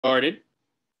Started.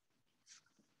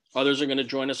 Others are going to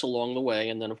join us along the way,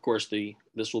 and then, of course,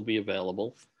 this will be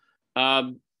available.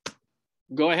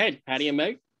 Go ahead, Patty and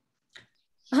Meg.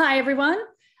 Hi, everyone.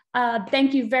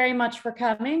 Thank you very much for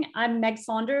coming. I'm Meg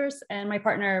Saunders, and my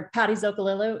partner, Patty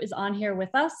Zokalilou, is on here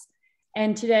with us.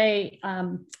 And today,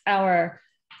 our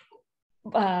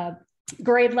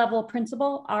grade level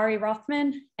principal, Ari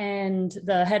Rothman, and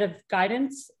the head of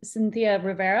guidance, Cynthia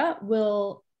Rivera,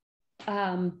 will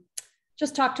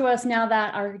just talk to us now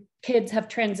that our kids have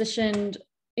transitioned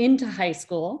into high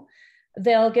school.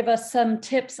 They'll give us some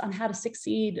tips on how to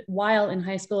succeed while in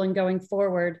high school and going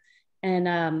forward,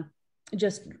 and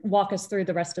just walk us through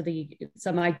the rest of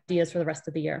some ideas for the rest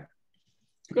of the year.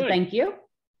 Good. Thank you.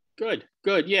 Good.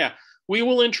 Yeah. We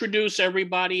will introduce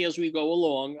everybody as we go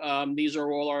along. These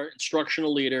are all our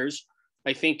instructional leaders.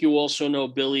 I think you also know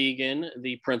Bill Egan,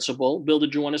 the principal. Bill,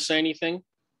 did you want to say anything?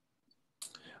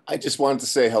 I just wanted to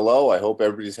say hello. I hope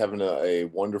everybody's having a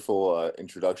wonderful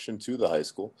introduction to the high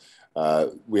school.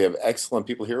 We have excellent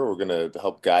people here. We're going to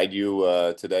help guide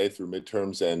you today through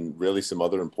midterms and really some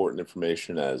other important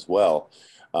information as well.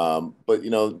 But,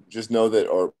 just know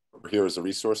that we're here as a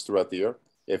resource throughout the year.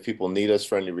 If people need us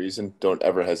for any reason, don't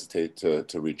ever hesitate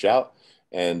to reach out.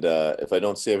 And if I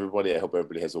don't see everybody, I hope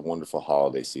everybody has a wonderful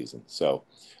holiday season. So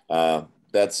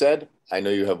that said, I know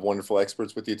you have wonderful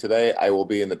experts with you today. I will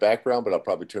be in the background, but I'll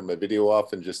probably turn my video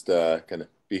off and just kind of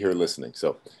be here listening.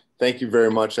 So thank you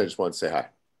very much. I just want to say hi.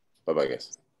 Bye-bye,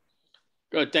 guys.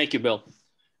 Good. Thank you, Bill.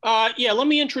 Yeah, let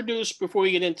me introduce, before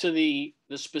we get into the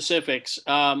specifics,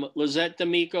 Lizette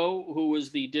D'Amico, who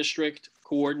is the district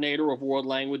coordinator of world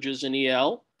languages in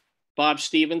EL. Bob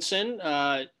Stevenson,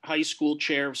 high school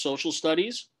chair of social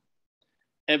studies.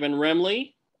 Evan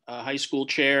Remley, high school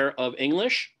chair of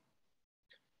English.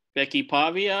 Becky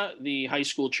Pavia, the high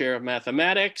school chair of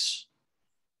mathematics.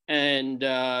 And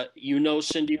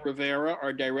Cindy Rivera,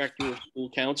 our director of school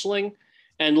counseling.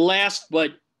 And last,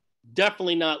 but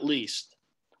definitely not least,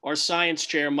 our science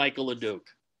chair, Michael LeDuc.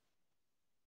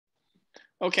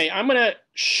 Okay, I'm going to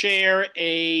share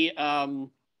a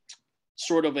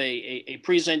sort of a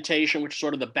presentation, which is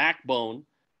sort of the backbone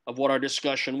of what our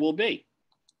discussion will be.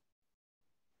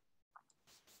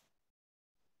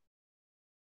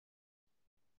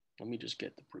 Let me just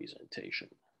get the presentation.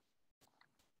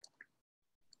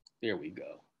 There we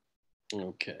go.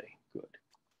 Okay, good.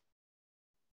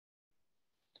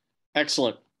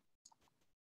 Excellent.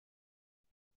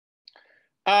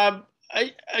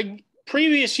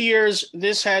 Previous years,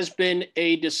 this has been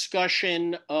a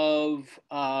discussion of,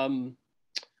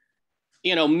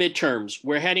 midterms.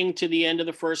 We're heading to the end of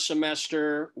the first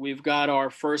semester. We've got our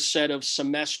first set of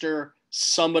semester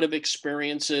summative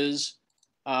experiences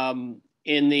in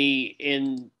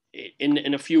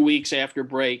a few weeks after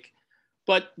break.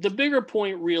 But the bigger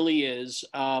point really is,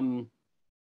 we're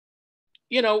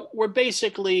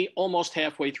basically almost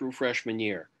halfway through freshman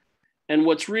year. And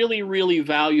what's really, really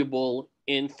valuable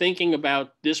in thinking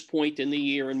about this point in the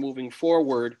year and moving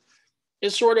forward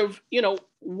is sort of,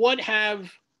 what have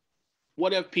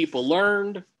people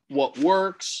learned? What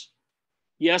works?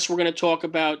 Yes, we're going to talk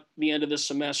about the end of the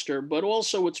semester, but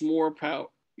also it's more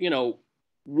about,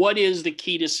 what is the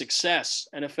key to success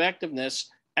and effectiveness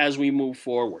as we move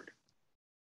forward?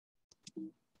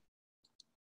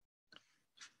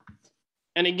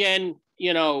 And again,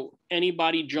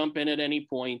 anybody jump in at any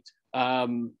point.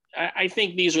 I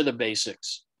think these are the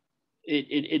basics.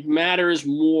 It matters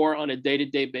more on a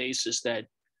day-to-day basis that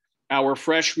our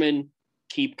freshmen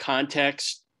keep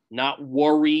context, not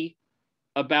worry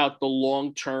about the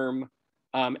long term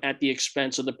at the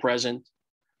expense of the present,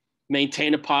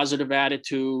 maintain a positive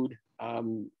attitude,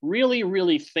 really,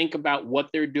 really think about what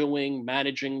they're doing,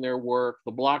 managing their work.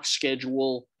 The block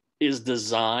schedule is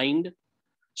designed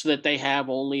so that they have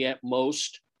only at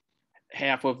most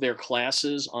half of their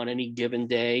classes on any given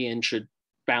day and should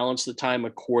balance the time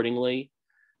accordingly.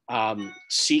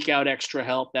 Seek out extra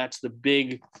help. That's the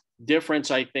big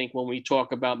difference, I think, when we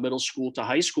talk about middle school to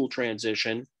high school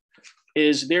transition,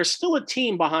 is there's still a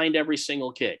team behind every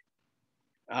single kid.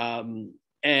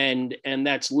 And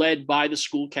that's led by the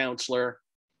school counselor.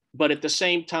 But at the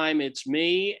same time, it's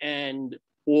me and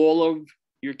all of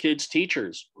your kids'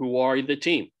 teachers who are the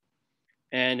team.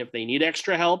 And if they need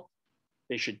extra help,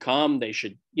 they should come, they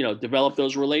should, develop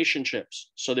those relationships.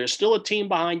 So there's still a team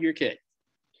behind your kid.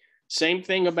 Same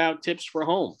thing about tips for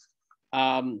home.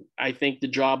 I think the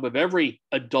job of every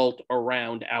adult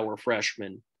around our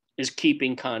freshmen is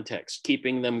keeping context,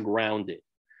 keeping them grounded,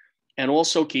 and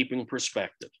also keeping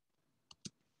perspective.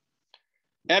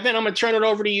 Evan, I'm going to turn it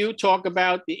over to you. Talk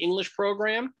about the English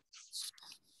program.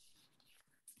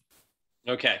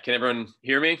 Okay, can everyone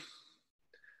hear me?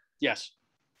 Yes.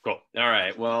 Cool. All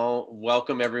right. Well,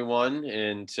 welcome everyone.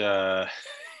 And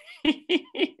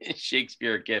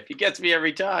Shakespeare gift. He gets me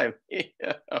every time.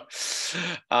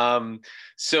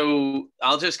 So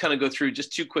I'll just kind of go through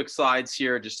just 2 quick slides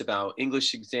here, just about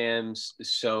English exams.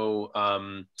 So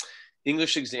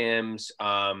English exams,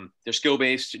 they're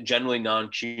skill-based, generally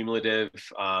non-cumulative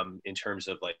in terms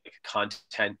of like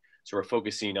content. So we're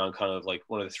focusing on kind of like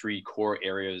one of the 3 core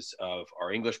areas of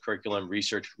our English curriculum: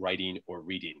 research, writing, or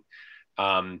reading.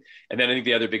 And then I think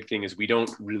the other big thing is we don't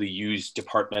really use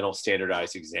departmental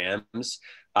standardized exams.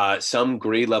 Some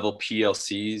grade level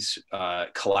PLCs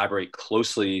collaborate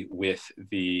closely with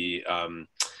the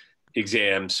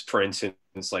exams. For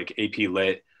instance, like AP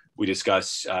Lit, we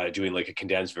discuss doing like a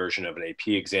condensed version of an AP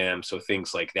exam. So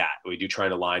things like that. We do try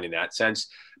and align in that sense,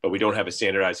 but we don't have a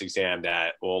standardized exam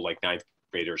that all like 9th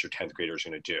graders or 10th graders are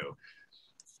going to do.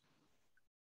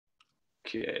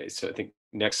 Okay, so I think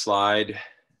next slide.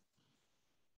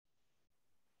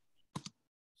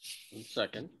 1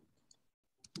 second.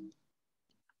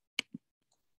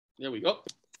 There we go.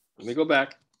 Let me go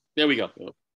back. There we go.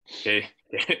 Okay.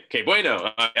 Okay.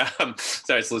 Bueno.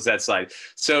 Sorry, let's lose that slide.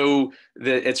 So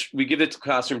we give the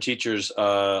classroom teachers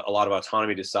a lot of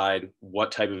autonomy to decide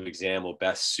what type of exam will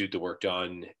best suit the work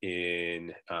done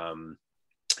in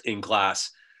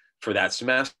class for that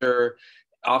semester.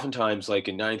 Oftentimes, like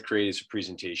in 9th grade, is a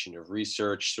presentation of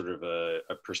research, sort of a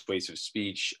persuasive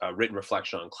speech. Written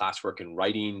reflection on classwork and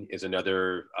writing is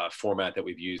another format that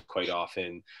we've used quite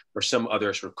often, or some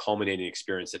other sort of culminating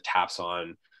experience that taps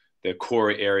on the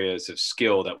core areas of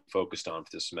skill that we focused on for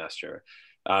the semester.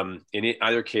 In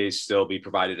either case, they'll be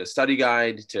provided a study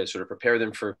guide to sort of prepare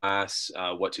them for class,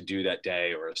 what to do that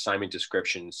day, or assignment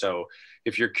description. So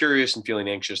if you're curious and feeling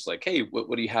anxious, like, hey,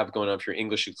 what do you have going on for your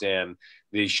English exam?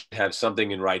 They should have something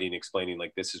in writing explaining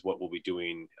like, this is what we'll be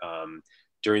doing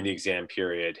during the exam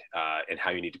period and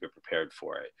how you need to be prepared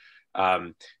for it.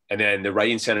 And then the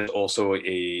Writing Center is also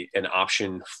an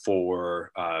option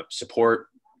for support.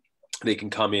 They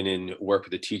can come in and work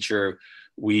with a teacher.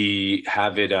 We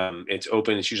have it, it's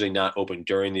open. It's usually not open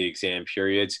during the exam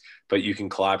periods, but you can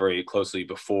collaborate closely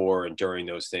before and during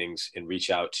those things and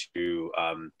reach out to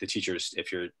the teachers.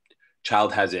 If your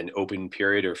child has an open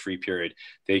period or free period,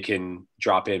 they can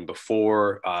drop in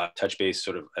before, touch base,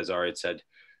 sort of, as Ari had said,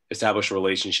 establish a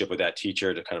relationship with that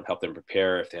teacher to kind of help them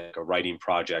prepare if they have a writing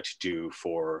project due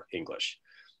for English.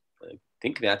 I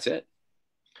think that's it.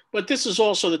 But this is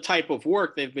also the type of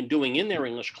work they've been doing in their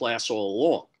English class all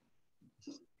along,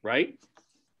 right?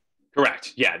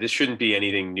 Correct. Yeah, this shouldn't be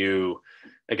anything new.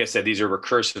 Like I said, these are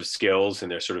recursive skills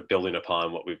and they're sort of building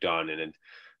upon what we've done. And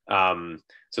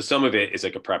so some of it is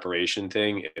like a preparation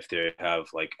thing. If they have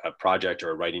like a project or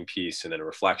a writing piece and then a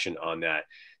reflection on that,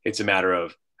 it's a matter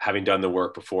of having done the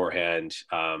work beforehand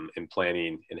and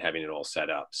planning and having it all set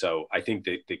up. So I think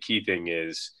that the key thing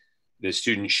is the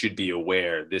student should be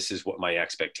aware, this is what my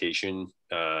expectation,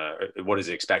 what is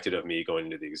expected of me going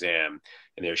into the exam.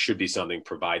 And there should be something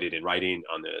provided in writing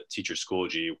on the Teacher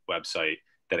Schoology website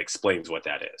that explains what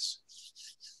that is.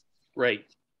 Great.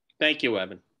 Thank you,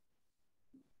 Evan.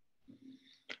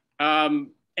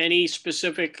 Any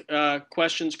specific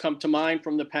questions come to mind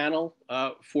from the panel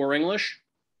for English?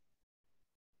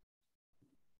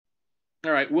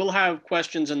 All right, we'll have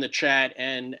questions in the chat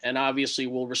and obviously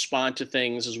we'll respond to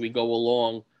things as we go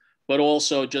along, but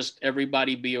also just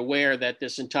everybody be aware that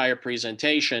this entire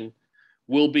presentation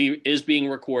is being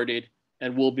recorded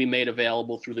and will be made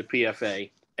available through the PFA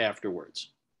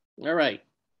afterwards. All right,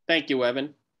 thank you,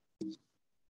 Evan. Let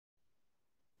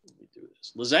me do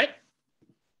this. Lizette?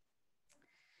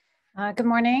 Good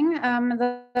morning.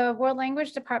 The World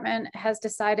Language Department has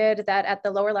decided that at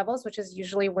the lower levels, which is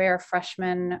usually where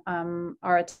freshmen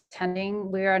are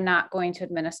attending, we are not going to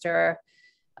administer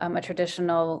a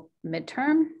traditional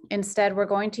midterm. Instead, we're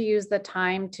going to use the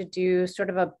time to do sort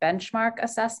of a benchmark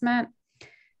assessment.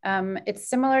 It's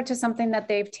similar to something that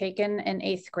they've taken in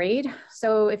 8th grade.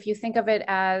 So if you think of it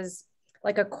as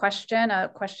like a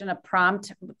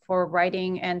prompt for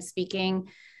writing and speaking,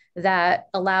 that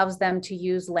allows them to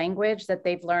use language that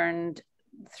they've learned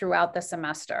throughout the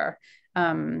semester.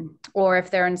 Or if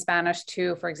they're in Spanish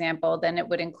 2, for example, then it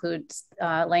would include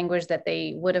language that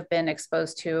they would have been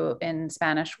exposed to in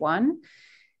Spanish 1.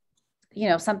 You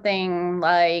know, something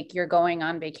like, you're going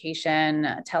on vacation,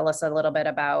 tell us a little bit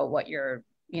about what you're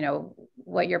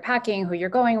packing, who you're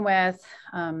going with.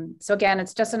 So again,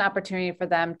 it's just an opportunity for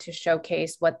them to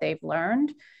showcase what they've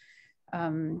learned.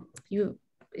 You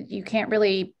can't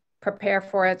really prepare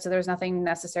for it, so there's nothing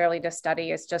necessarily to study.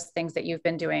 It's just things that you've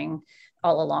been doing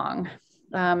all along.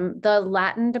 The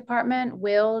Latin department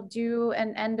will do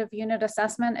an end of unit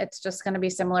assessment. It's just going to be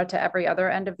similar to every other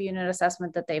end of unit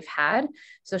assessment that they've had.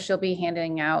 So she'll be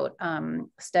handing out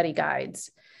study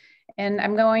guides. And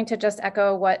I'm going to just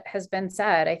echo what has been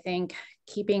said. I think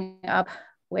keeping up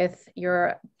with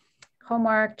your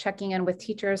homework, checking in with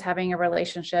teachers, having a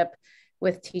relationship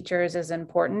with teachers is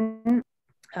important.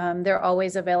 They're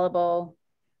always available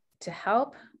to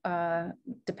help.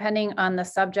 Depending on the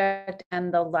subject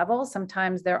and the level,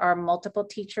 sometimes there are multiple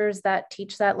teachers that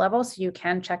teach that level, so you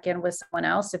can check in with someone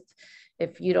else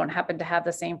if you don't happen to have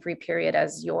the same free period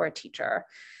as your teacher.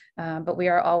 But we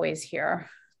are always here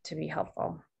to be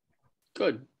helpful.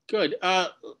 Good.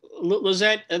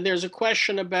 Lizette, there's a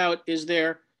question about, is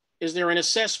there an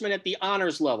assessment at the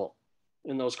honors level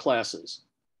in those classes?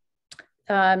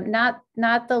 Not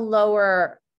the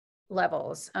lower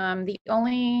levels. The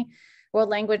only world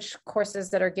language courses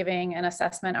that are giving an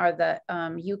assessment are the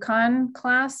UConn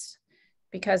class,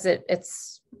 because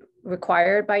it's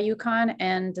required by UConn,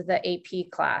 and the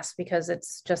AP class, because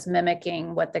it's just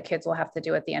mimicking what the kids will have to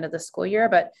do at the end of the school year.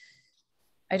 But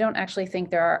I don't actually think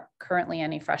there are currently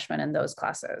any freshmen in those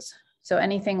classes. So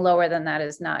anything lower than that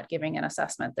is not giving an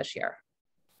assessment this year.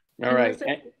 All right.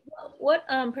 What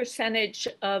percentage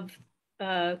of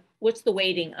what's the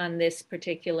weighting on this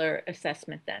particular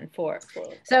assessment then for?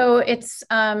 So it's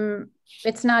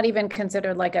not even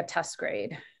considered like a test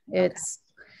grade. It's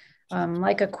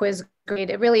like a quiz grade.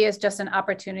 It really is just an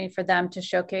opportunity for them to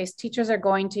showcase. Teachers are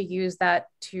going to use that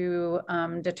to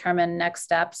determine next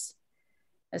steps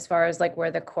as far as like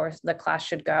where the class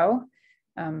should go.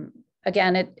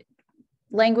 Again,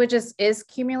 language is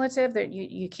cumulative, that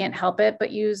you can't help it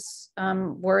but use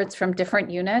words from different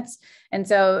units. And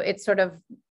so it's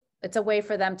a way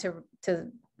for them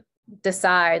to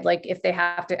decide, like, if they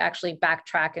have to actually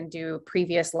backtrack and do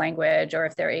previous language, or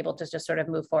if they're able to just sort of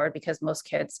move forward, because most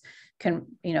kids can,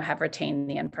 have retained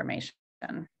the information.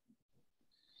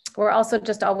 We're also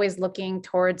just always looking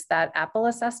towards that Apple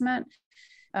assessment.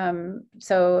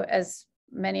 So as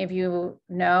many of you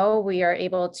know, we are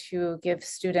able to give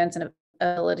students an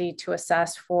ability to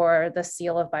assess for the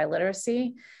seal of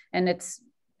biliteracy. And it's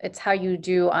how you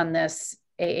do on this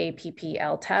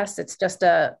AAPPL test. It's just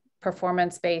a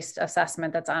performance-based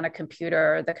assessment that's on a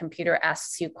computer. The computer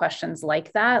asks you questions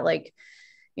like that, like,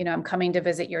 I'm coming to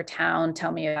visit your town,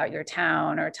 tell me about your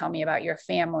town, or tell me about your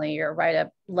family, or write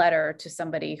a letter to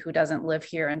somebody who doesn't live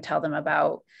here and tell them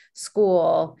about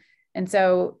school. And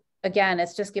so again,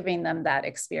 it's just giving them that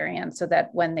experience so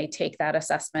that when they take that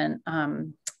assessment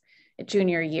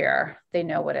junior year, they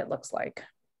know what it looks like.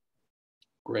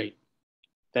 Great.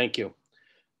 Thank you.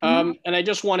 And I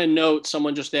just want to note,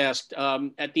 someone just asked,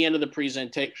 at the end of the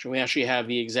presentation, we actually have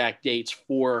the exact dates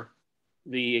for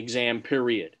the exam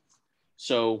period.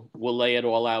 So we'll lay it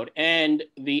all out. And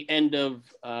the end of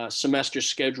semester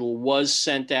schedule was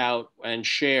sent out and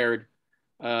shared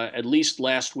at least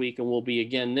last week, and will be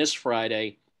again this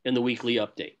Friday in the weekly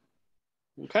update.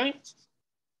 Okay.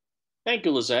 Thank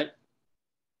you, Lizette.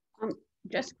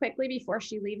 Just quickly before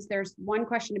she leaves, there's one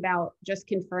question about just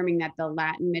confirming that the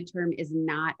Latin midterm is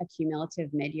not a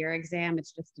cumulative mid-year exam.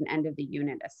 It's just an end of the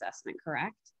unit assessment,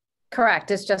 correct? Correct.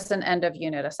 It's just an end of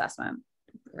unit assessment.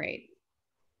 Great.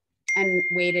 And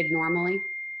weighted normally?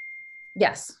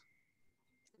 Yes.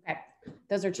 Okay.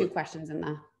 Those are two questions in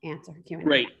the answer. Q&A.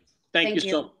 Great. Thank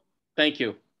you. Thank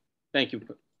you.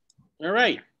 All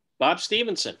right. Bob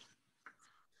Stevenson.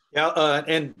 Yeah,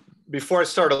 and before I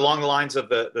start, along the lines of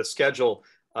the schedule,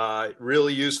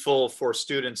 really useful for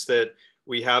students that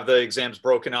we have the exams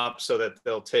broken up so that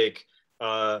they'll take, there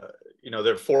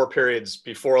are 4 periods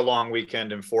before a long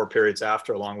weekend and 4 periods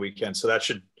after a long weekend. So that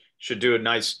should do a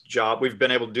nice job. We've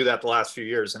been able to do that the last few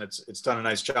years, and it's done a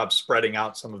nice job spreading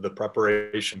out some of the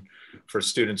preparation for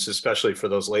students, especially for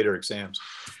those later exams.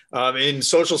 In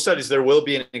social studies, there will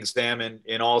be an exam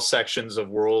in all sections of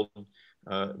world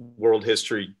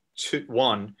history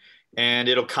 1, and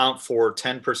it'll count for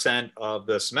 10% of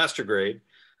the semester grade.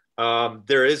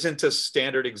 There isn't a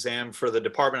standard exam for the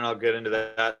department. I'll get into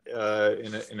that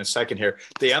in a second here.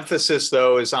 The emphasis,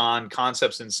 though, is on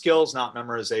concepts and skills, not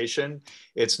memorization.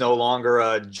 It's no longer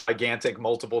a gigantic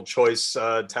multiple choice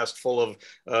test full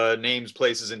of names,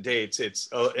 places, and dates.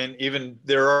 And even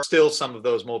there are still some of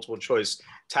those multiple choice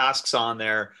tasks on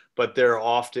there, but they're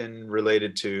often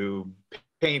related to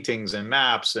paintings and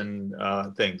maps and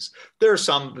things. There's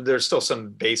still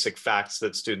some basic facts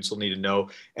that students will need to know,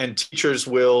 and teachers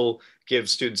will give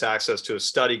students access to a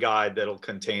study guide that'll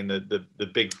contain the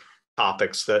big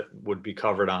topics that would be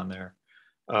covered on there.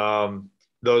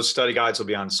 Those study guides will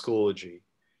be on Schoology.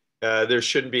 There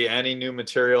shouldn't be any new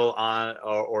material on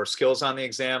or skills on the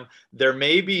exam. There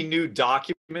may be new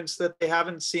documents that they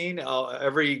haven't seen.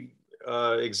 Every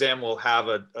exam will have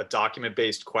a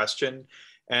document-based question,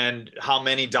 and how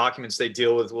many documents they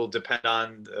deal with will depend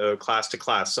on class to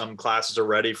class. Some classes are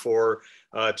ready for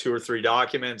 2 or 3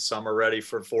 documents. Some are ready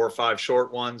for 4 or 5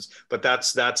 short ones, but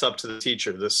that's up to the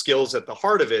teacher. The skills at the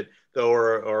heart of it, though,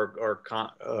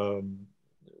 are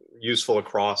useful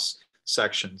across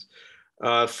sections.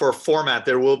 For format,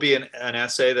 there will be an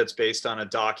essay that's based on a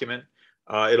document.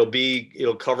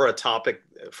 It'll cover a topic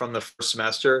from the first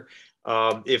semester.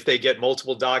 If they get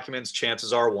multiple documents,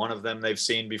 chances are one of them they've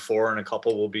seen before and a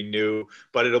couple will be new,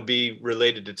 but it'll be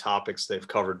related to topics they've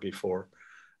covered before.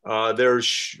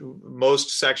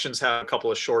 Most sections have a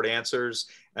couple of short answers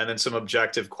and then some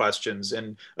objective questions.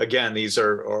 And again, these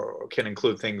can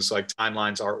include things like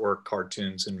timelines, artwork,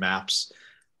 cartoons, and maps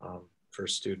for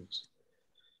students.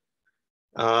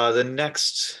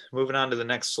 Moving on to the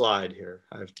next slide here.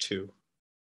 I have 2.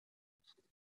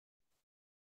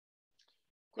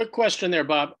 Quick question there,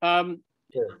 Bob.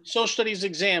 Sure. Social studies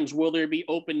exams, will there be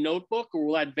open notebook or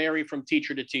will that vary from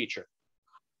teacher to teacher?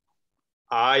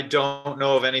 I don't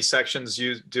know of any sections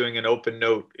doing an open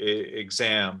note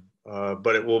exam,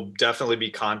 but it will definitely be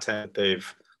content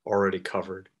they've already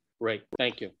covered. Great,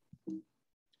 thank you.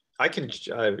 I can,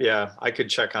 I could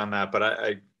check on that,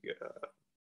 but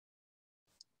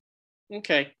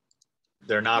Okay.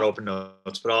 They're not open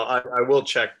notes, but I will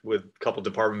check with a couple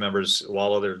department members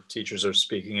while other teachers are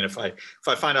speaking, and if I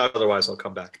find out otherwise, I'll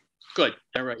come back. Good.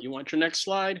 All right. You want your next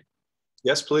slide?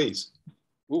 Yes, please.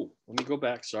 Ooh, let me go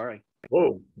back. Sorry.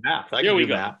 Whoa, math. I Here can we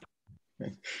do go.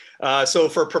 math. So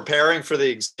for preparing for the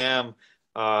exam,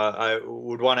 I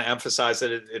would want to emphasize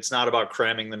that it's not about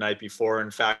cramming the night before. In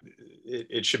fact,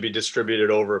 it should be distributed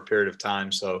over a period of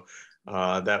time. So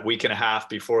that week and a half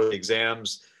before the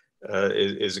exams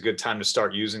is a good time to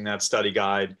start using that study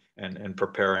guide and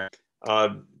preparing.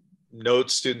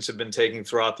 Notes students have been taking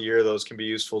throughout the year, those can be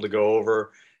useful to go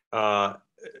over.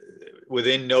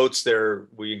 Within notes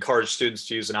we encourage students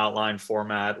to use an outline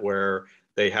format where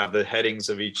they have the headings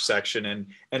of each section,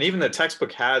 and even the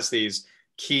textbook has these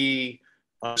key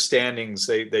understandings.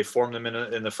 They form them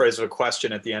in the phrase of a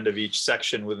question at the end of each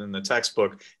section within the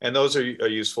textbook, and those are a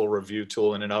useful review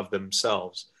tool in and of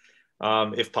themselves.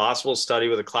 If possible, study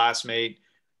with a classmate.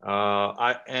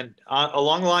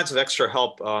 Along the lines of extra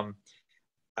help,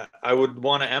 I would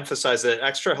want to emphasize that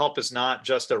extra help is not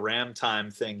just a RAM time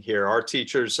thing here. Our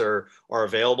teachers are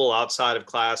available outside of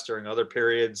class during other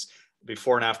periods,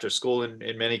 before and after school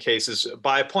in many cases,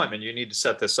 by appointment. You need to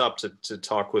set this up to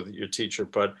talk with your teacher.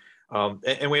 But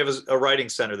and we have a writing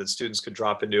center that students could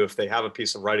drop into if they have a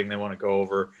piece of writing they want to go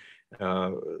over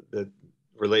that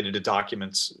related to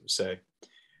documents, say.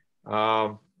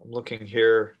 I'm looking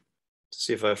here to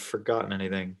see if I've forgotten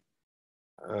anything.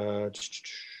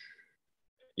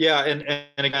 Yeah, and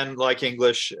again, like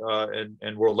English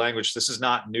and world language, this is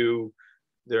not new.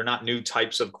 They're not new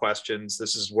types of questions.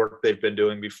 This is work they've been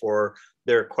doing before.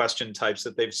 They're question types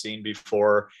that they've seen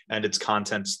before, and it's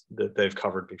contents that they've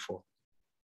covered before.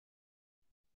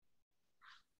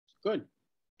 Good,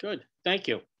 good. Thank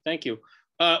you. Thank you.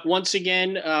 Once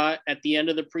again, at the end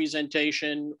of the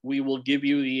presentation, we will give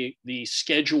you the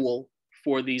schedule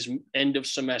for these end of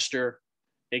semester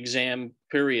exam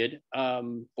period.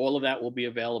 All of that will be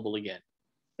available again.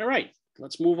 All right,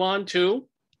 let's move on to,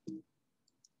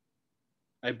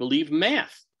 I believe,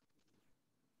 math.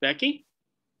 Becky?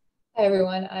 Hi,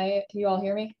 everyone. Can you all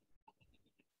hear me?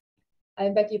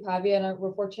 I'm Becky Pavia, and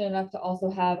we're fortunate enough to also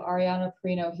have Ariana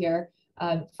Perino here.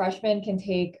 Freshmen can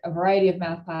take a variety of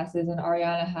math classes, and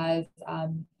Ariana has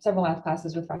several math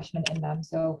classes with freshmen in them.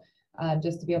 So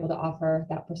just to be able to offer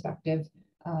that perspective,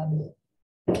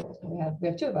 we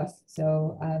have 2 of us.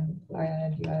 So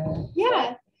Ariana, do you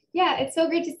want to? Yeah, it's so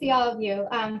great to see all of you.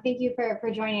 Thank you for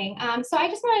joining. So I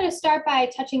just wanted to start by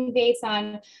touching base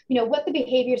on, what the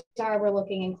behaviors are we're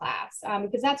looking in class,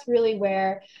 because that's really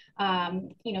where,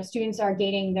 students are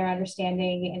gaining their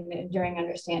understanding and enduring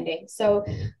understanding. So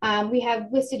we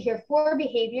have listed here 4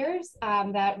 behaviors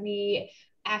that we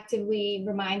actively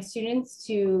remind students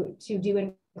to do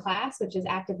in class, which is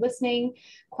active listening,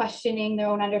 questioning their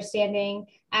own understanding,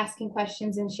 asking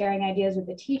questions and sharing ideas with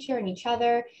the teacher and each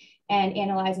other, and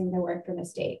analyzing their work for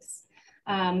mistakes.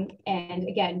 And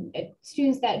again,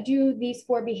 students that do these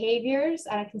 4 behaviors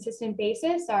on a consistent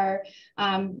basis are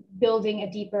building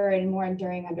a deeper and more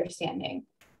enduring understanding.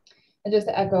 And just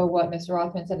to echo what Mr.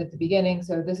 Rothman said at the beginning,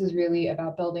 so this is really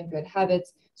about building good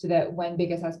habits so that when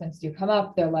big assessments do come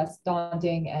up, they're less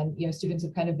daunting, and students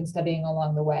have kind of been studying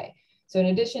along the way. So in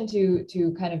addition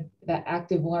to kind of that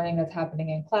active learning that's happening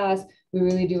in class, we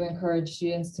really do encourage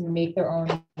students to make their own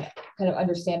kind of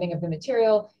understanding of the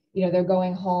material. You know, they're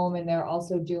going home and they're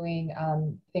also doing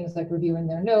things like reviewing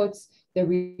their notes. They're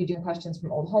redoing questions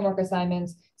from old homework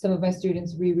assignments. Some of my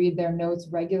students reread their notes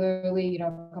regularly, you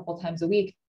know, a couple times a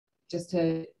week, just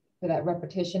for that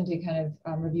repetition to kind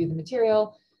of review the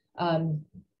material.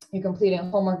 You're completing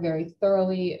homework very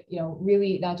thoroughly, you know,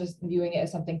 really not just viewing it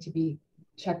as something to be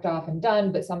checked off and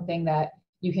done, but something that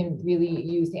you can really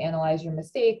use to analyze your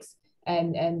mistakes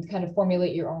and kind of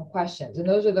formulate your own questions. And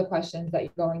those are the questions that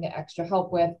you're going to extra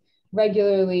help with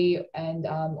regularly and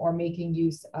or making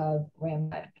use of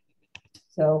RAM.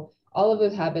 So all of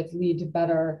those habits lead to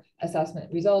better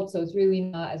assessment results. So it's really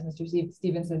not, as Mr.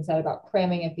 Stevenson said, about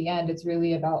cramming at the end. It's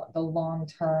really about the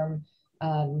long-term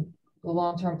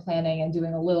planning and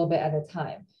doing a little bit at a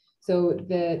time. So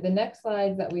the next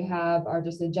slides that we have are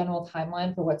just a general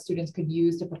timeline for what students could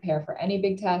use to prepare for any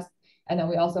big test. And then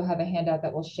we also have a handout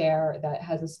that we'll share that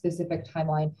has a specific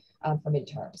timeline for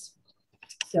midterms.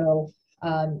 So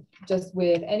just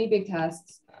with any big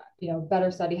tests, you know,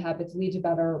 better study habits lead to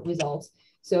better results.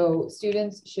 So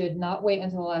students should not wait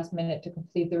until the last minute to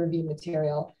complete the review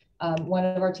material. One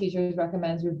of our teachers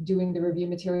recommends doing the review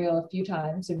material a few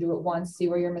times. So do it once, see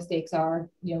where your mistakes are,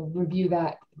 you know, review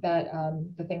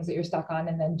the things that you're stuck on,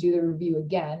 and then do the review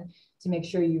again to make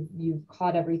sure you've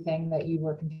caught everything that you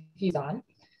were confused on.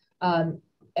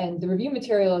 And the review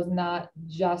material is not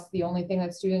just the only thing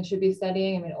that students should be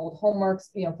studying. I mean, old homeworks,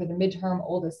 you know, for the midterm,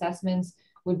 old assessments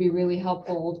would be really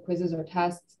helpful, old quizzes or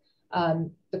tests.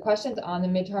 The questions on the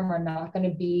midterm are not going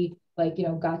to be like, you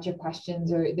know, gotcha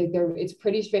questions, or it's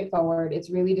pretty straightforward. It's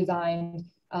really designed,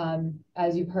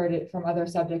 as you've heard it from other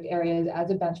subject areas, as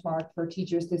a benchmark for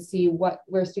teachers to see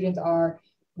where students are,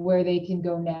 where they can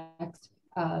go next.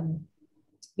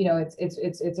 You know,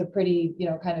 it's a pretty, you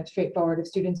know, kind of straightforward. If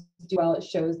students do well, it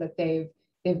shows that they've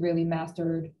really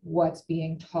mastered what's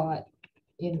being taught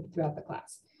throughout the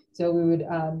class. So we would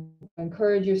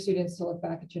encourage your students to look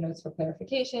back at your notes for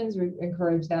clarifications. We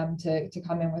encourage them to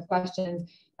come in with questions,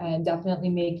 and definitely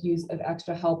make use of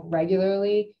extra help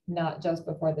regularly, not just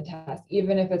before the test,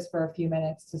 even if it's for a few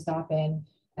minutes to stop in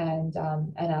and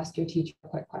ask your teacher a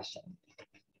quick question.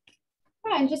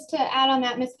 Yeah, and just to add on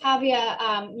that, Ms. Pavia,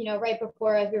 you know, right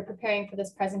before, as we were preparing for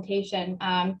this presentation,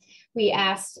 we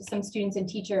asked some students and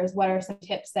teachers what are some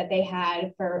tips that they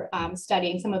had for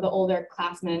studying, some of the older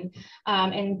classmen,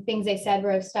 and things they said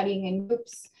were studying in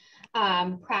groups,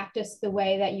 practice the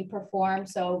way that you perform.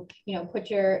 So, you know,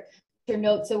 put your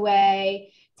notes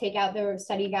away, take out the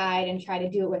study guide and try to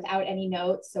do it without any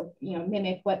notes. So, you know,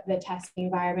 mimic what the testing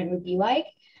environment would be like.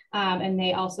 And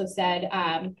they also said,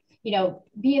 you know,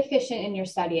 be efficient in your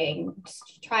studying.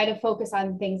 Just try to focus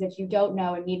on things that you don't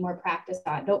know and need more practice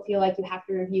on. Don't feel like you have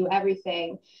to review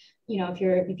everything. You know,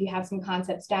 if you have some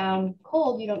concepts down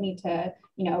cold, you don't need to,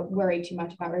 you know, worry too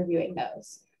much about reviewing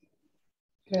those.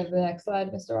 Can we have the next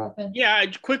slide, Mr. Rothman? Yeah,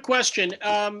 quick question.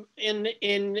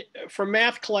 For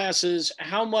math classes,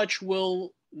 how much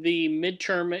will the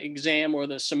midterm exam or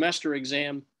the semester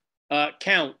exam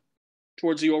count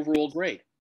towards the overall grade?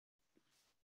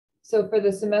 So for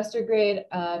the semester grade,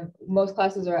 most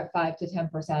classes are at 5 to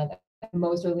 10%.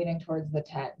 Most are leaning towards the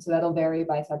 10. So that'll vary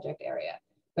by subject area.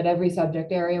 But every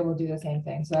subject area will do the same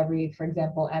thing. So for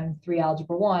example, M3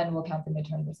 Algebra 1 will count the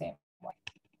midterm the same way.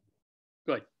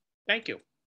 Good. Thank you.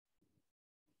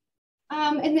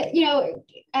 You know,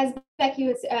 as Becky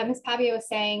was, Ms. Pavia was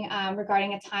saying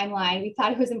regarding a timeline, we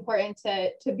thought it was important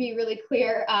to be really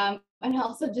clear and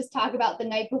also just talk about the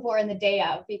night before and the day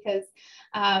of, because,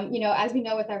 you know, as we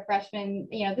know with our freshmen,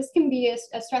 you know, this can be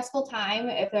a stressful time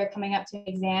if they're coming up to an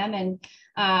exam,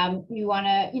 and we want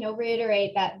to, you know,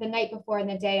 reiterate that the night before and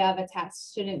the day of a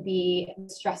test shouldn't be a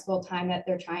stressful time that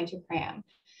they're trying to cram.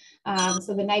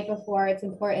 So the night before, it's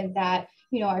important that,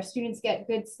 you know, our students get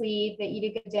good sleep, they eat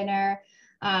a good dinner.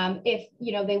 If,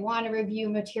 you know, they want to review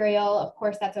material, of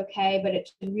course, that's okay, but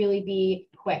it should really be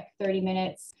quick, 30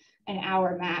 minutes, an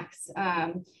hour max,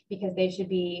 because they should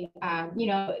be, you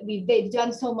know, they've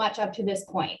done so much up to this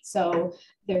point. So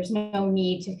there's no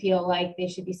need to feel like they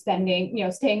should be spending, you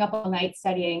know, staying up all night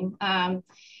studying. And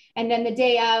then the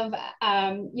day of,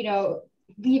 you know,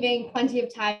 leaving plenty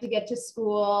of time to get to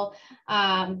school,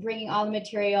 bringing all the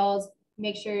materials,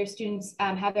 make sure your students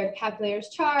have their calculators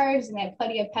charged and they have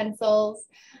plenty of pencils.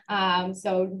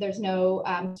 So there's no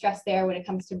stress there when it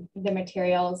comes to the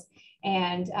materials.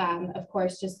 And of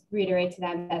course, just reiterate to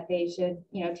them that they should,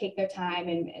 you know, take their time,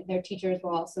 and their teachers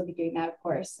will also be doing that, of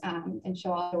course, and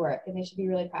show all their work, and they should be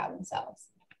really proud of themselves.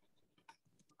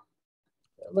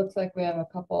 It looks like we have a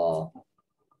couple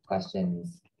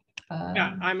questions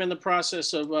Yeah, I'm in the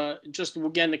process of just,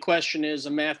 again, the question is, a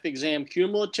math exam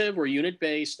cumulative or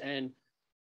unit-based? And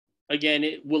again,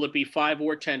 will it be 5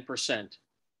 or 10%?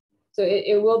 So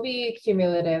it will be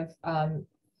cumulative,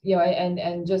 you know,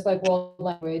 and just like world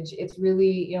language, it's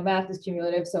really, you know, math is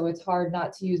cumulative, so it's hard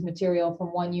not to use material from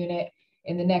one unit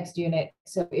in the next unit.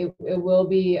 So it will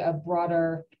be a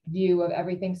broader view of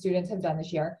everything students have done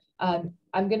this year. I'm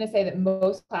going to say that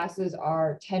most classes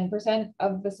are 10%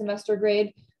 of the semester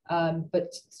grade,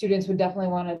 but students would definitely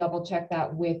want to double check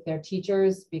that with their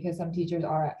teachers, because some teachers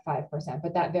are at 5%,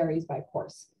 but that varies by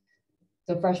course.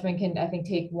 So freshmen can, I think,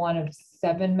 take one of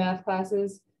 7 math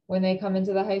classes when they come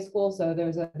into the high school. So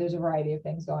there's a variety of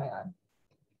things going on.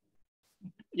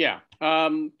 Yeah.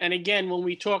 And again, when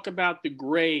we talk about the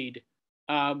grade,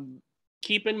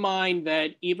 keep in mind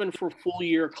that even for full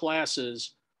year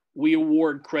classes, we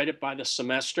award credit by the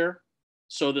semester.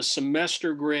 So the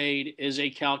semester grade is a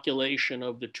calculation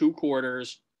of the 2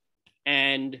 quarters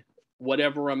and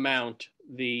whatever amount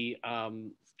the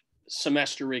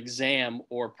semester exam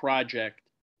or project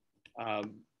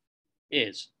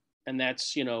is. And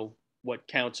that's, you know, what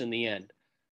counts in the end.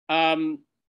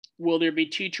 Will there be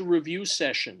teacher review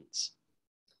sessions?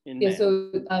 Yeah,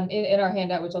 so in our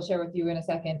handout, which I'll share with you in a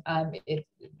second,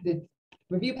 the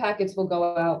review packets will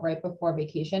go out right before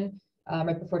vacation,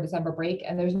 right before December break,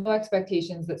 and there's no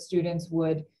expectations that students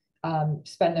would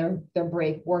spend their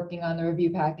break working on the review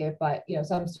packet, but you know,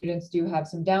 some students do have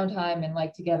some downtime and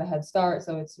like to get a head start,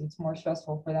 so it's more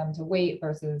stressful for them to wait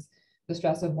versus the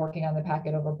stress of working on the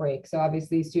packet over break. So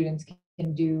obviously students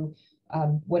can do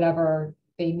whatever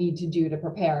they need to do to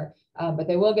prepare, but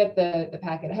they will get the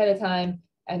packet ahead of time.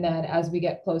 And then as we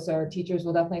get closer, teachers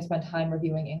will definitely spend time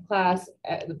reviewing in class.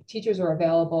 The teachers are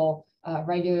available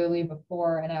regularly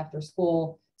before and after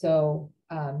school. So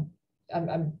I'm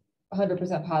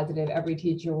 100% positive every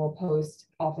teacher will post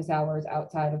office hours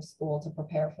outside of school to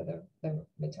prepare for the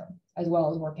midterm, as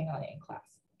well as working on it in class.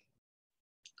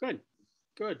 Good,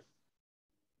 good.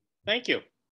 Thank you.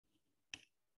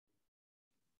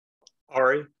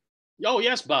 Ari? Oh,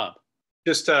 yes, Bob.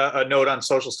 Just a note on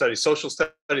social studies. Social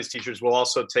studies teachers will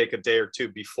also take a day or 2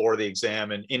 before the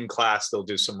exam, and in class they'll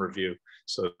do some review.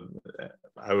 So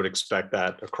I would expect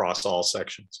that across all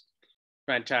sections.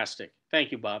 Fantastic.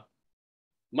 Thank you, Bob.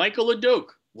 Michael LeDuc,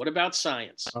 what about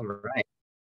science? All right.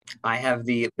 I have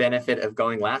the benefit of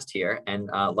going last here, and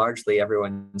largely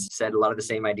everyone's said a lot of the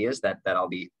same ideas that I'll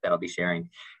be sharing.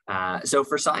 So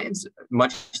for science,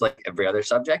 much like every other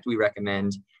subject, we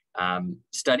recommend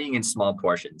studying in small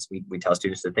portions. We tell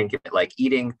students to think of it like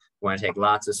eating. We want to take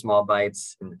lots of small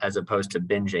bites as opposed to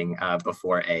binging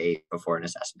before an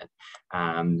assessment.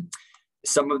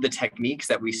 Some of the techniques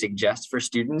that we suggest for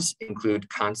students include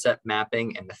concept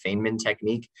mapping and the Feynman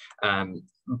technique.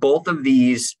 Both of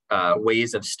these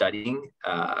ways of studying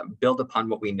build upon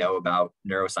what we know about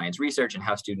neuroscience research and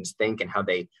how students think and how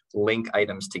they link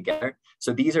items together.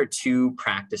 So these are 2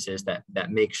 practices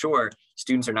that make sure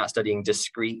students are not studying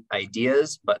discrete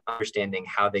ideas, but understanding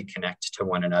how they connect to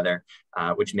one another,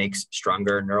 which makes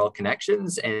stronger neural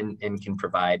connections and can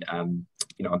provide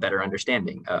you know, a better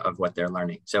understanding of what they're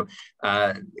learning. So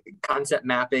concept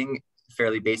mapping,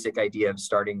 fairly basic idea of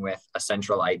starting with a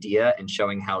central idea and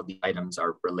showing how the items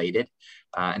are related.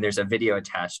 And there's a video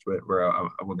attached where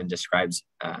a woman describes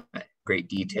great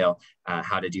detail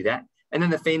how to do that. And then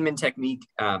the Feynman technique,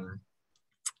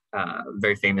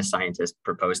 very famous scientist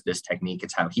proposed this technique.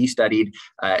 It's how he studied.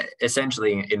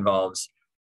 Essentially involves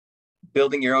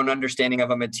building your own understanding of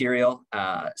a material,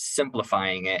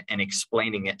 simplifying it and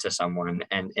explaining it to someone,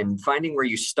 and finding where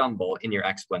you stumble in your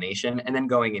explanation, and then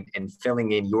going and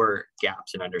filling in your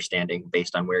gaps in understanding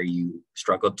based on where you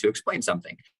struggled to explain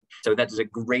something. So that is a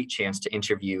great chance to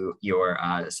interview your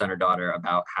son or daughter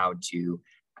about how to,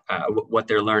 what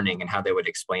they're learning and how they would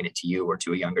explain it to you or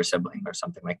to a younger sibling or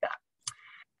something like that.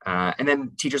 And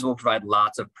then teachers will provide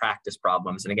lots of practice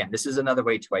problems. And again, this is another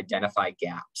way to identify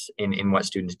gaps in what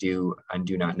students do and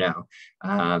do not know.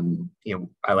 You know,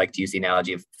 I like to use the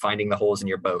analogy of finding the holes in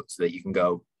your boat so that you can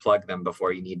go plug them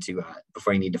before you need to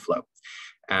float.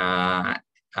 All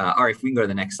right, if we can go to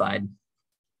the next slide.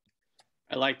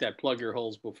 I like that. Plug your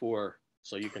holes before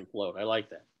so you can float. I like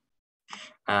that.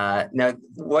 Now,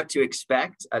 what to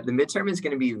expect? The midterm is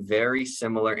going to be very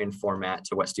similar in format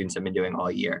to what students have been doing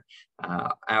all year.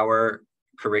 Our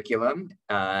curriculum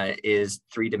is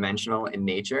 3-dimensional in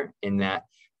nature, in that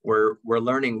We're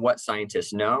learning what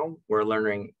scientists know, we're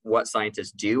learning what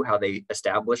scientists do, how they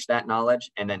establish that knowledge,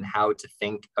 and then how to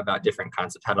think about different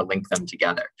concepts, how to link them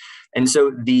together. And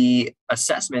so the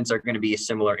assessments are going to be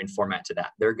similar in format to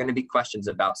that. There are going to be questions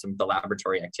about some of the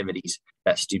laboratory activities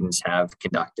that students have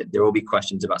conducted. There will be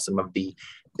questions about some of the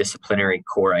disciplinary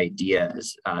core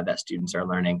ideas that students are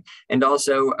learning, and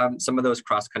also some of those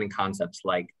cross-cutting concepts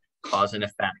like cause and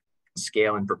effect,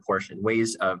 scale and proportion,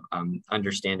 ways of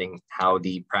understanding how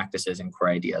the practices and core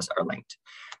ideas are linked.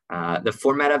 The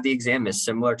format of the exam is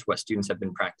similar to what students have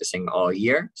been practicing all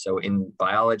year. So in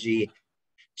biology,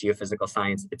 geophysical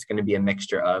science, it's going to be a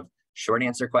mixture of short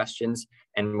answer questions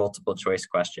and multiple choice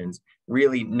questions.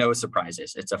 Really no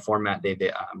surprises. It's a format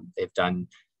they've done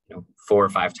 4 or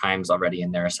 5 times already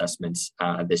in their assessments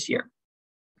this year.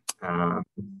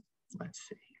 Let's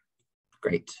see.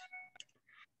 Great.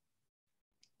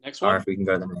 Next one. Or if we can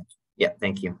go to the next. Yeah,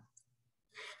 thank you.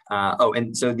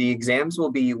 And so the exams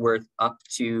will be worth up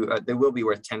to, they will be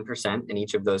worth 10% in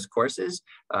each of those courses.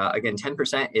 Again,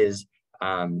 10% is,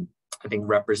 I think,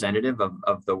 representative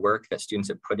of the work that students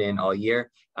have put in all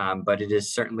year, but it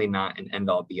is certainly not an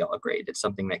end-all be-all grade. It's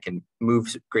something that can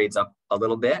move grades up a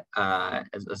little bit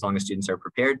as long as students are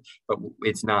prepared, but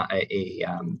it's not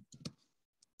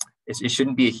it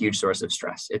shouldn't be a huge source of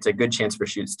stress. It's a good chance for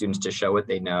students to show what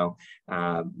they know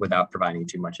without providing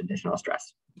too much additional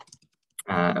stress.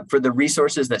 For the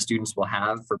resources that students will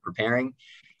have for preparing,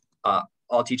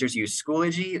 all teachers use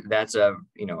Schoology. That's a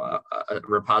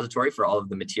repository for all of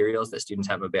the materials that students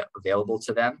have available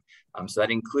to them. So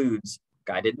that includes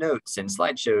guided notes and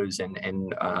slideshows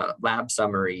and lab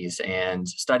summaries and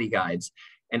study guides.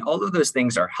 And all of those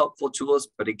things are helpful tools,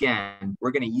 but again,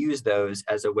 we're going to use those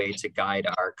as a way to guide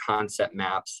our concept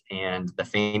maps and the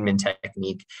Feynman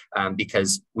technique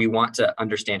because we want to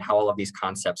understand how all of these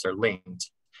concepts are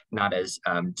linked, not as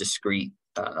discrete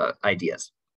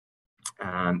ideas.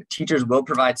 Teachers will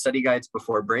provide study guides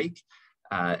before break.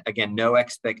 Again, no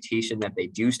expectation that they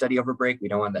do study over break. We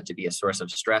don't want that to be a source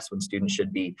of stress when students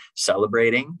should be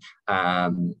celebrating.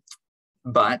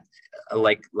 But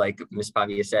like Ms.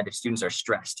 Pavia said, if students are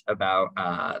stressed about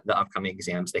the upcoming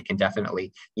exams, they can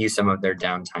definitely use some of their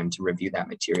downtime to review that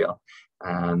material.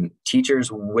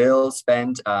 Teachers will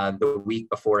spend the week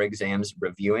before exams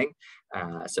reviewing,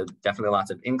 so definitely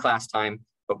lots of in-class time,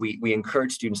 but we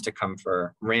encourage students to come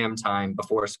for RAM time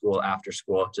before school, after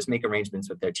school. Just make arrangements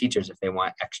with their teachers if they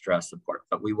want extra support,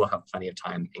 but we will have plenty of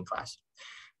time in class.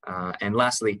 And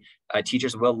lastly,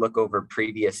 teachers will look over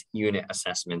previous unit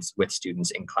assessments with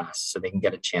students in class so they can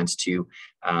get a chance to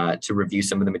review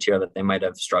some of the material that they might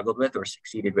have struggled with or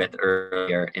succeeded with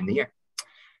earlier in the year.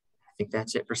 I think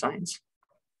that's it for science.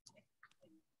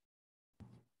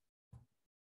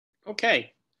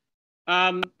 Okay.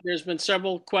 There's been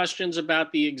several questions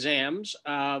about the exams,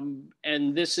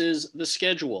 and this is the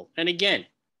schedule. And again,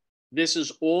 this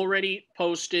is already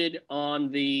posted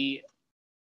on the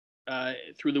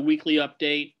through the weekly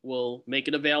update. We'll make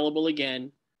it available again.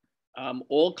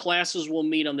 All classes will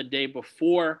meet on the day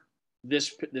before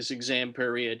this exam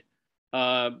period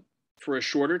for a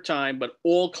shorter time, but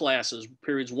all classes,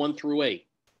 periods 1 through 8,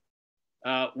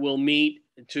 will meet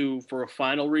for a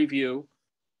final review.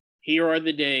 Here are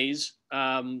the days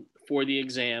for the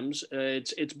exams.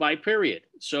 It's by period.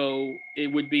 So it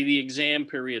would be the exam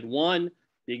period 1,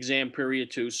 the exam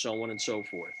period 2, so on and so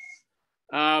forth.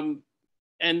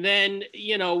 And then,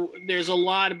 there's a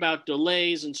lot about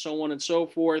delays and so on and so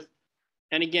forth.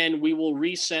 And again, we will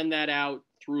resend that out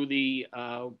through the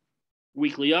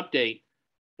weekly update.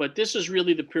 But this is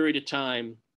really the period of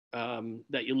time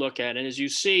that you look at. And as you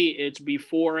see, it's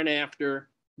before and after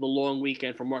the long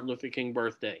weekend for Martin Luther King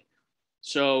birthday.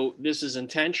 So this is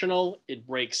intentional. It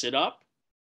breaks it up.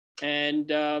 And,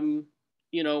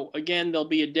 again, there'll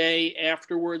be a day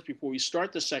afterwards before we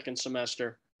start the second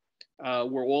semester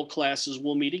where all classes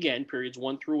will meet again, periods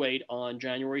 1 through 8 on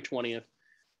January 20th.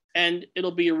 And it'll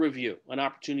be a review, an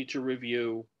opportunity to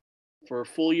review for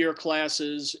full year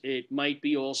classes. It might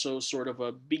be also sort of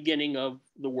a beginning of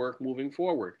the work moving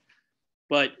forward.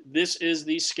 But this is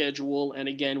the schedule. And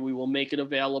again, we will make it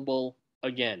available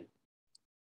again.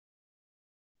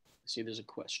 See, there's a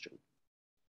question.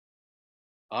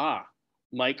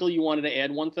 Michael, you wanted to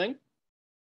add one thing?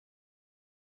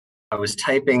 I was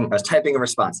typing a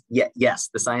response. Yes,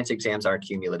 the science exams are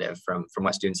cumulative from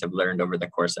what students have learned over the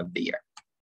course of the year.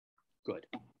 Good.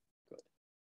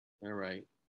 All right.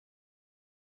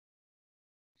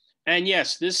 And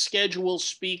yes, this schedule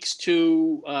speaks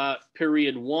to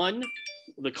period 1,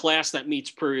 the class that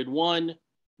meets period 1,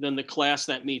 then the class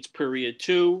that meets period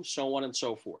 2, so on and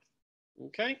so forth.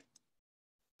 Okay.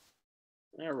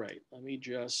 All right. Let me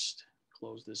just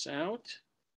close this out.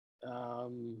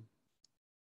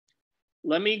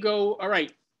 Let me go. All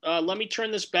right. Let me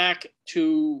turn this back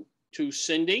to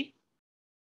Cindy,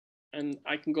 and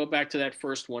I can go back to that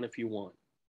first one if you want.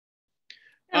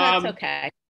 No, that's okay.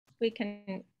 We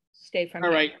can stay from all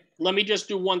here. right. Let me just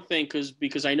do one thing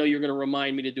because I know you're going to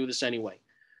remind me to do this anyway.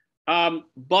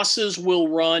 Buses will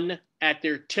run at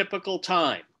their typical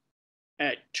time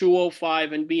at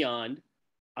 2:05 and beyond.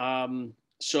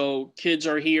 So kids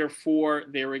are here for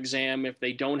their exam. If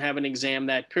they don't have an exam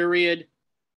that period,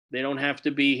 they don't have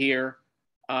to be here.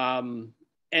 And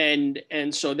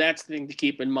so that's the thing to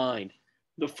keep in mind.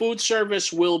 The food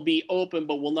service will be open,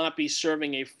 but will not be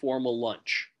serving a formal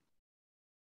lunch.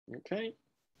 Okay.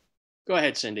 Go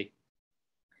ahead, Cindy.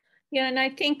 Yeah, and I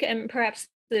think, and perhaps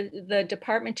the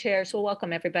department chairs will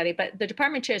welcome everybody, but the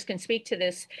department chairs can speak to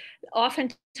this.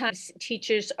 Oftentimes,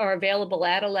 teachers are available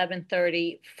at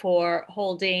 11:30 for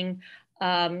holding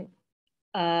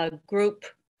group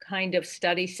kind of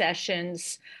study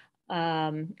sessions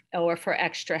or for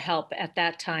extra help at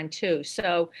that time too.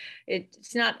 So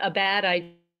it's not a bad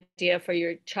idea for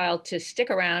your child to stick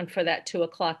around for that 2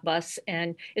 o'clock bus.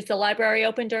 And is the library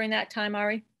open during that time,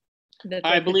 Ari?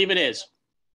 I believe it is.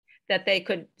 That they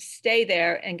could stay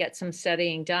there and get some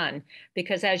studying done.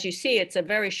 Because as you see, it's a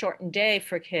very shortened day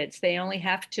for kids. They only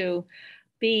have to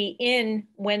be in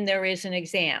when there is an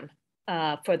exam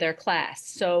for their class.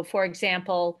 So for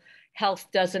example, health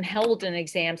doesn't hold an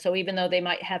exam. So even though they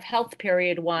might have health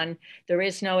period 1, there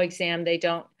is no exam. They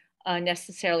don't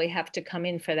necessarily have to come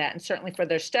in for that. And certainly for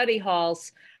their study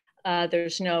halls,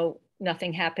 there's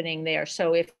nothing happening there.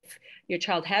 So if your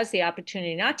child has the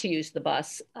opportunity not to use the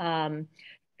bus,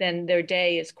 then their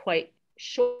day is quite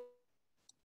short.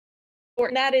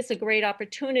 And that is a great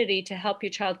opportunity to help your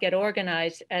child get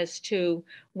organized as to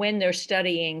when they're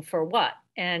studying for what.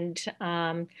 And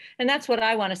that's what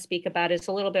I want to speak about, is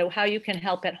a little bit how you can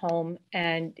help at home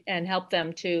and help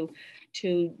them to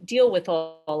deal with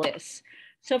all this.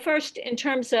 So first, in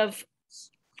terms of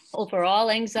overall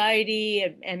anxiety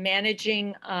and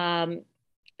managing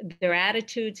their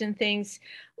attitudes and things,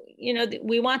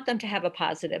 we want them to have a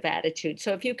positive attitude.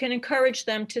 So if you can encourage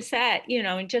them to say,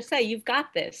 and just say, you've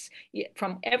got this.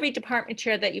 From every department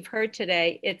chair that you've heard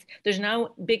today, there's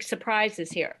no big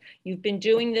surprises here. You've been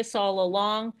doing this all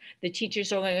along. The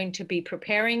teachers are going to be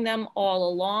preparing them all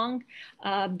along.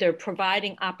 They're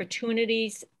providing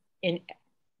opportunities in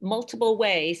multiple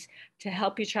ways to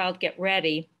help your child get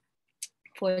ready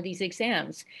for these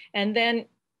exams. And then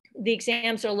the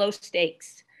exams are low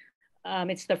stakes.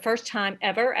 It's the first time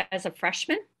ever as a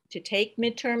freshman to take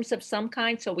midterms of some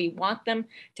kind. So we want them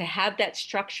to have that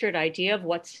structured idea of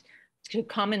what's to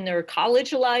come in their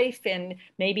college life and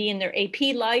maybe in their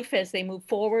AP life as they move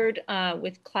forward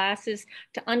with classes,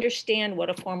 to understand what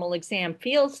a formal exam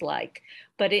feels like.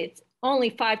 But it's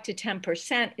only 5 to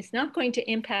 10%. It's not going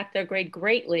to impact their grade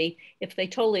greatly if they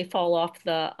totally fall off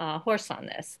the horse on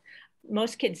this.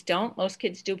 Most kids don't. Most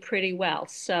kids do pretty well.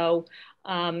 So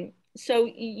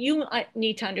you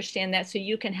need to understand that so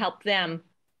you can help them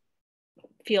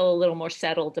feel a little more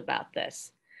settled about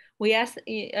this. We asked,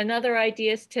 another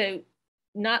idea is to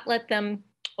not let them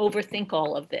overthink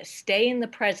all of this. Stay in the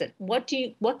present. What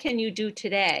can you do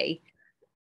today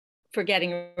for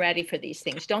getting ready for these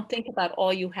things? Don't think about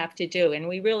all you have to do. And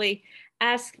we really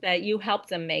ask that you help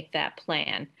them make that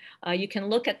plan. You can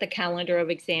look at the calendar of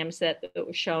exams that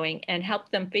we're showing and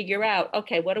help them figure out,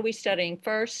 okay, what are we studying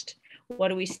first?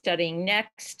 What are we studying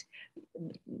next?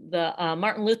 The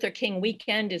Martin Luther King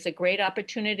weekend is a great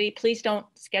opportunity. Please don't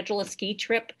schedule a ski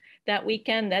trip that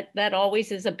weekend. That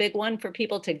always is a big one for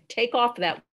people to take off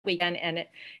that weekend, and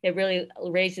it really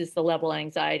raises the level of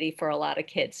anxiety for a lot of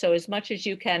kids. So as much as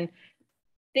you can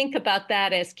think about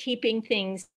that as keeping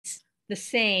things the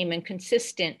same and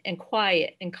consistent and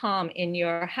quiet and calm in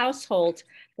your household,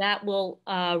 that will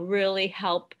really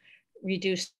help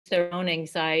reduce their own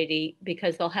anxiety,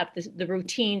 because they'll have the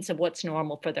routines of what's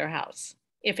normal for their house,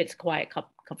 if it's a quiet,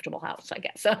 comfortable house, I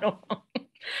guess. I don't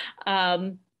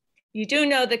know. You do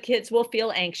know the kids will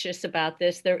feel anxious about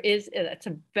this. It's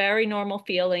a very normal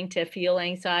feeling to feel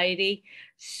anxiety.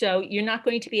 So you're not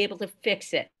going to be able to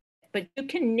fix it, but you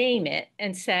can name it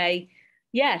and say,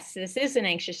 yes, this is an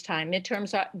anxious time.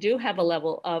 Midterms do have a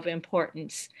level of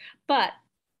importance, but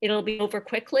it'll be over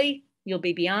quickly. You'll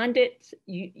be beyond it.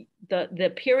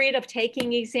 The period of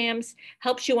taking exams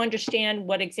helps you understand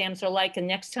what exams are like, and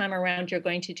next time around, you're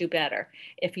going to do better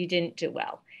if you didn't do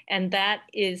well. And that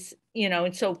is,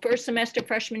 and so first semester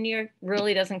freshman year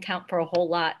really doesn't count for a whole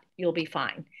lot. You'll be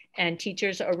fine. And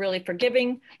teachers are really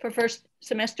forgiving for first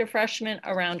semester freshmen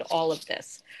around all of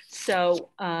this. So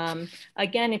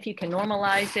again, if you can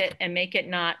normalize it and make it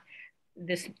not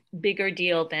this bigger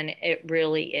deal than it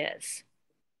really is.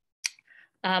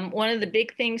 One of the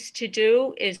big things to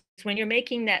do is when you're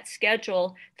making that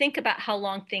schedule, think about how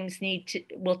long things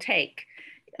will take.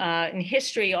 In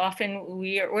history, often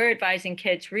we're advising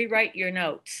kids, rewrite your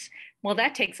notes. Well,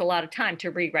 that takes a lot of time to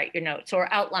rewrite your notes or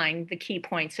outline the key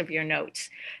points of your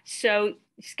notes. So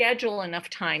schedule enough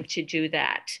time to do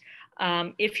that.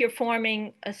 If you're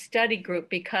forming a study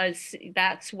group, because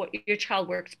that's what your child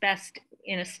works best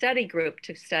in a study group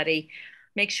to study,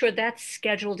 make sure that's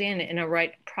scheduled in a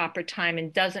right proper time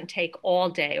and doesn't take all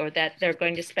day, or that they're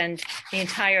going to spend the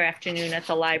entire afternoon at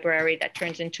the library that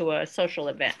turns into a social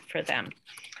event for them.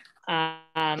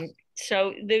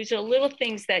 So those are little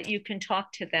things that you can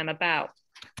talk to them about.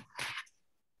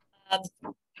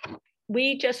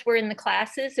 We just were in the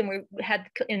classes, and we had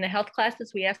in the health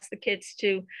classes, we asked the kids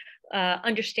to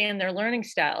understand their learning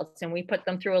styles, and we put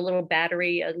them through a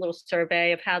little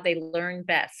survey of how they learn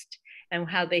best and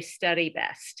how they study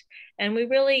best. And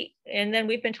then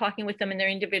we've been talking with them in their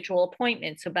individual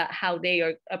appointments about how they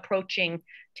are approaching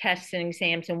tests and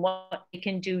exams and what they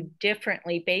can do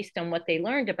differently based on what they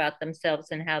learned about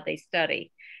themselves and how they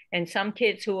study. And some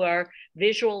kids who are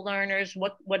visual learners,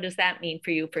 what does that mean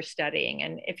for you for studying?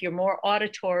 And if you're more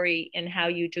auditory in how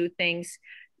you do things,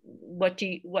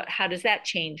 how does that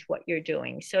change what you're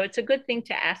doing? So it's a good thing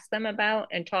to ask them about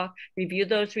and review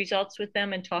those results with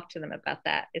them and talk to them about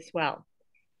that as well.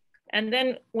 And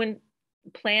then when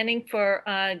planning for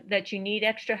that you need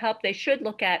extra help, they should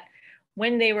look at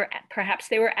when perhaps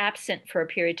they were absent for a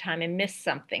period of time and missed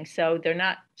something, so they're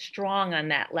not strong on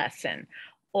that lesson,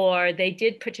 or they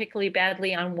did particularly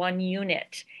badly on one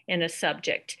unit in a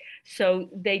subject. So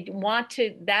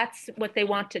that's what they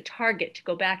want to target, to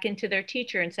go back into their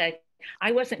teacher and say,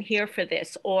 I wasn't here for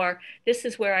this, or this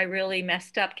is where I really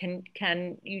messed up.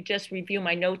 Can you just review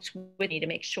my notes with me to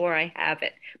make sure I have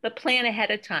it? But plan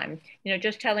ahead of time.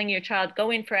 Just telling your child,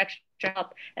 go in for extra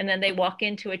help, and then they walk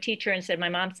into a teacher and said, my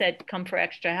mom said, come for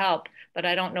extra help, but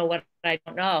I don't know what I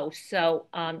don't know. So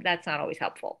that's not always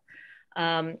helpful.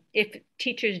 If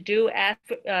teachers do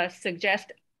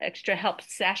suggest extra help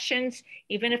sessions,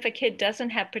 even if a kid doesn't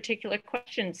have particular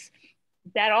questions,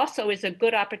 that also is a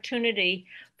good opportunity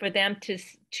for them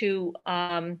to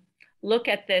look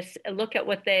at this,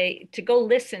 to go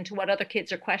listen to what other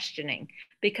kids are questioning,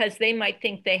 because they might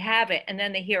think they have it, and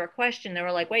then they hear a question,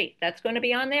 they're like, wait, that's going to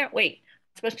be on there? Wait,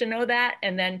 I'm supposed to know that?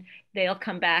 And then they'll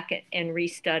come back and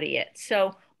restudy it.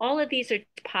 So all of these are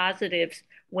positive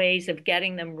ways of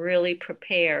getting them really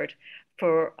prepared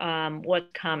for what's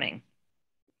coming.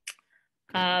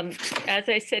 As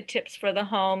I said, tips for the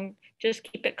home: just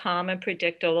keep it calm and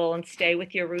predictable and stay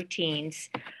with your routines.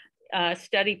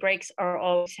 Study breaks are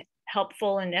always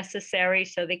helpful and necessary,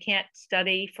 so they can't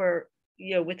study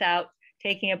without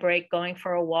taking a break, going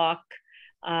for a walk,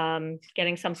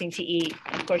 getting something to eat.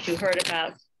 Of course, you heard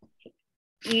about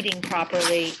eating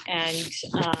properly and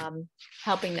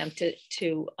helping them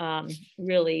to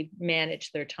really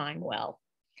manage their time well.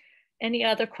 Any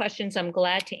other questions? I'm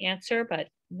glad to answer, but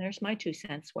there's my 2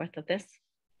 cents worth of this.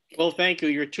 Well, thank you.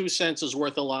 Your 2 cents is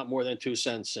worth a lot more than 2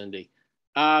 cents, Cindy.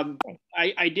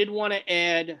 I did want to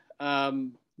add,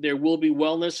 there will be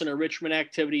wellness and enrichment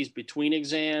activities between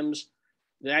exams.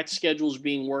 That schedule is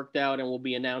being worked out and will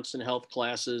be announced in health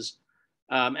classes,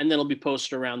 and then it'll be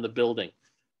posted around the building.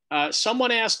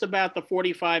 Someone asked about the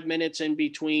 45 minutes in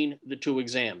between the 2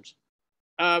 exams.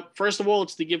 First of all,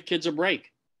 it's to give kids a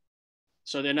break,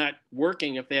 so they're not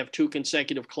working if they have 2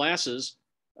 consecutive classes,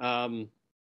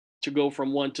 to go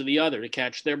from one to the other, to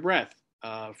catch their breath.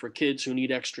 For kids who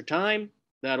need extra time,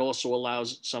 that also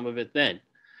allows some of it then.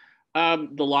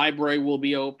 The library will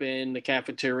be open, the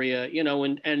cafeteria,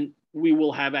 and we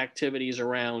will have activities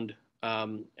around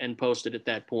and posted at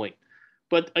that point.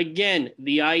 But again,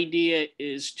 the idea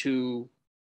is to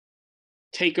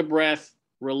take a breath,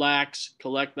 relax,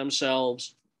 collect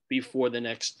themselves before the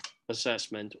next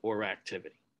assessment or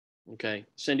activity. Okay,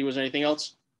 Cindy, was there anything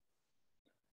else?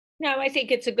 No, I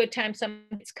think it's a good time. Some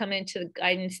kids come into the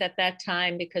guidance at that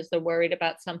time because they're worried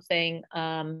about something.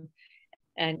 And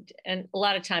a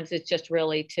lot of times it's just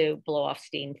really to blow off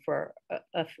steam for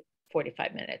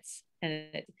 45 minutes,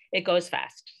 and it goes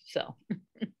fast, so.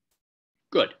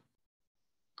 Good.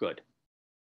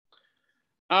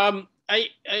 I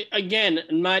again,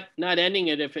 not ending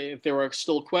it if there are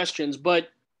still questions, but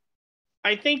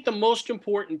I think the most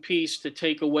important piece to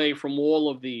take away from all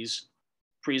of these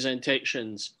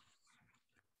presentations,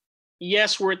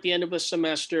 yes, we're at the end of a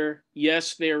semester.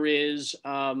 Yes, there is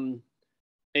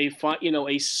a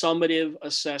summative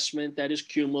assessment that is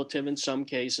cumulative in some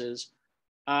cases.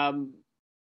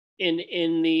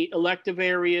 In the elective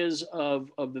areas of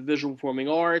the visual performing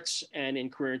arts and in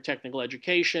career and technical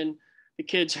education, the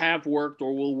kids have worked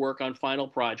or will work on final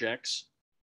projects.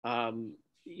 And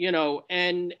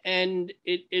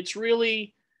it's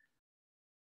really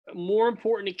more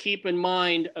important to keep in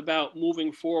mind about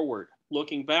moving forward,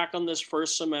 looking back on this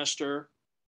first semester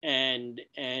and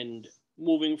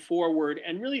moving forward,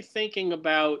 and really thinking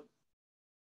about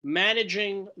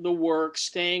managing the work,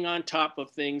 staying on top of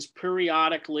things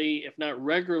periodically, if not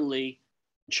regularly,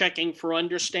 checking for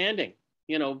understanding,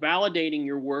 validating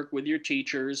your work with your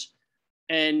teachers,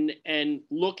 and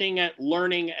looking at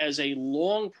learning as a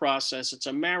long process. It's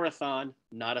a marathon,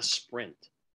 not a sprint.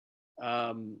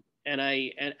 And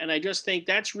I just think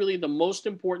that's really the most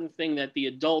important thing that the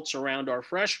adults around our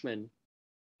freshmen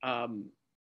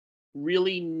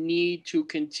really need to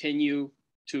continue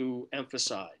to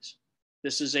emphasize.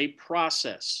 This is a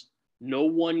process. No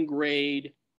one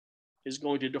grade is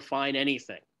going to define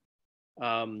anything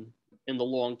in the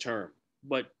long term.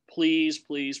 But please,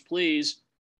 please, please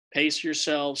pace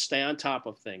yourselves, stay on top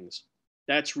of things.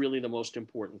 That's really the most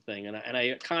important thing. And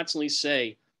I constantly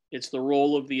say it's the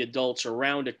role of the adults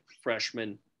around a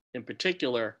freshman in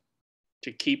particular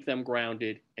to keep them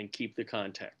grounded and keep the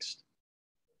context.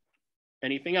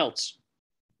 Anything else?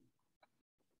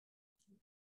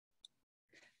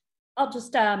 I'll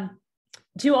just to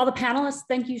all the panelists,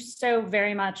 thank you so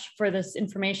very much for this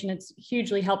information. It's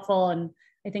hugely helpful and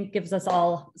I think gives us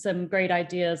all some great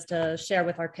ideas to share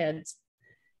with our kids.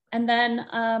 And then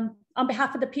on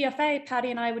behalf of the PFA, Patty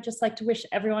and I would just like to wish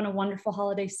everyone a wonderful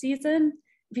holiday season.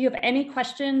 If you have any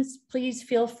questions, please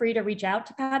feel free to reach out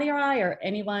to Patty or I or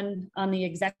anyone on the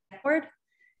exec board.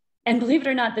 And believe it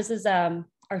or not, this is our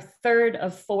third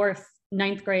of 4th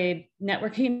 9th grade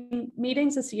networking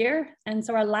meetings this year. And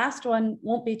so our last one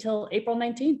won't be till April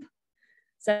 19th.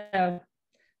 So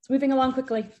it's moving along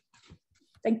quickly.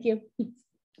 Thank you.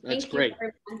 That's great.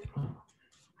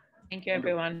 Thank you,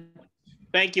 everyone.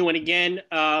 Thank you. And again,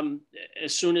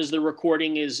 as soon as the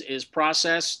recording is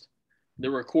processed,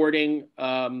 the recording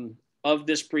of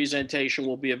this presentation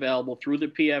will be available through the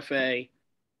PFA.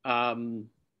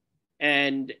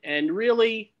 And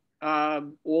really,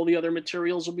 all the other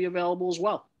materials will be available as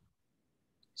well.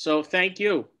 So thank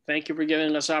you. Thank you for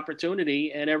giving us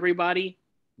opportunity, and everybody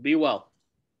be well.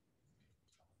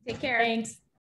 Take care. Thanks.